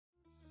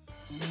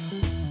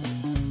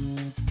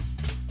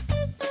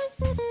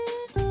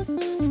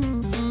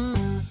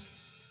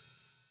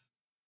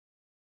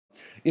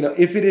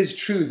if it is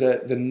true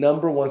that the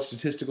number one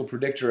statistical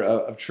predictor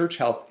of church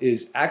health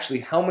is actually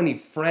how many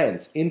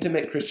friends,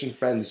 intimate Christian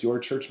friends your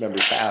church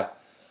members have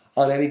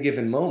on any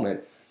given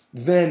moment,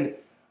 then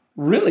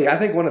really, I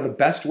think one of the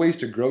best ways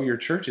to grow your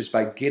church is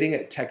by getting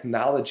at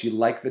technology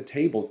like the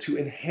table to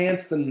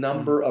enhance the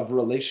number of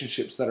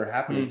relationships that are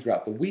happening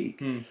throughout the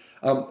week.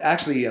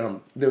 Actually,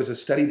 there was a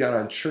study done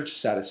on church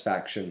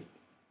satisfaction,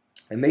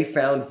 and they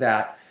found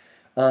that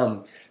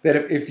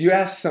if you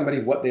ask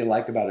somebody what they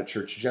like about a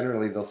church,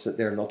 generally they'll sit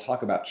there and they'll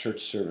talk about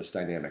church service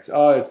dynamics.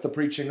 Oh, it's the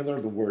preaching or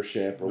the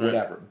worship or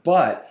whatever.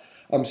 But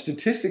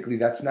statistically,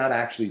 that's not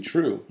actually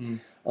true.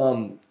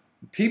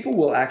 People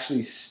will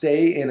actually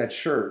stay in a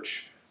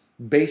church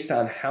based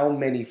on how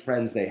many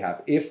friends they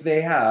have. If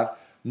they have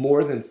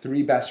more than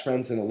 3 best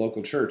friends in a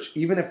local church,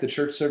 even if the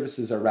church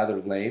services are rather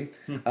lame,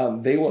 they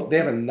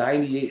have a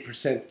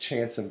 98%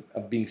 chance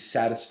of being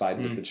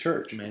satisfied with the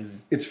church.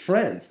 Amazing. It's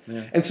friends.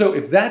 Yeah. And so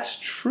if that's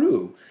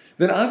true,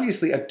 then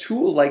obviously a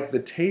tool like the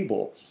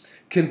table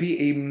can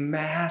be a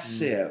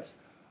massive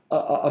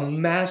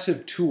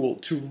tool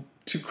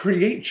to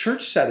create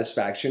church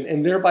satisfaction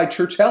and thereby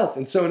church health.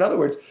 And so in other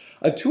words,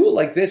 a tool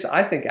like this,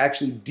 I think,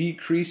 actually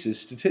decreases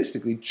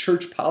statistically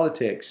church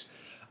politics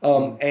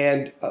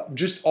and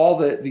just all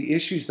the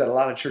issues that a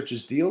lot of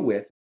churches deal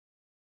with.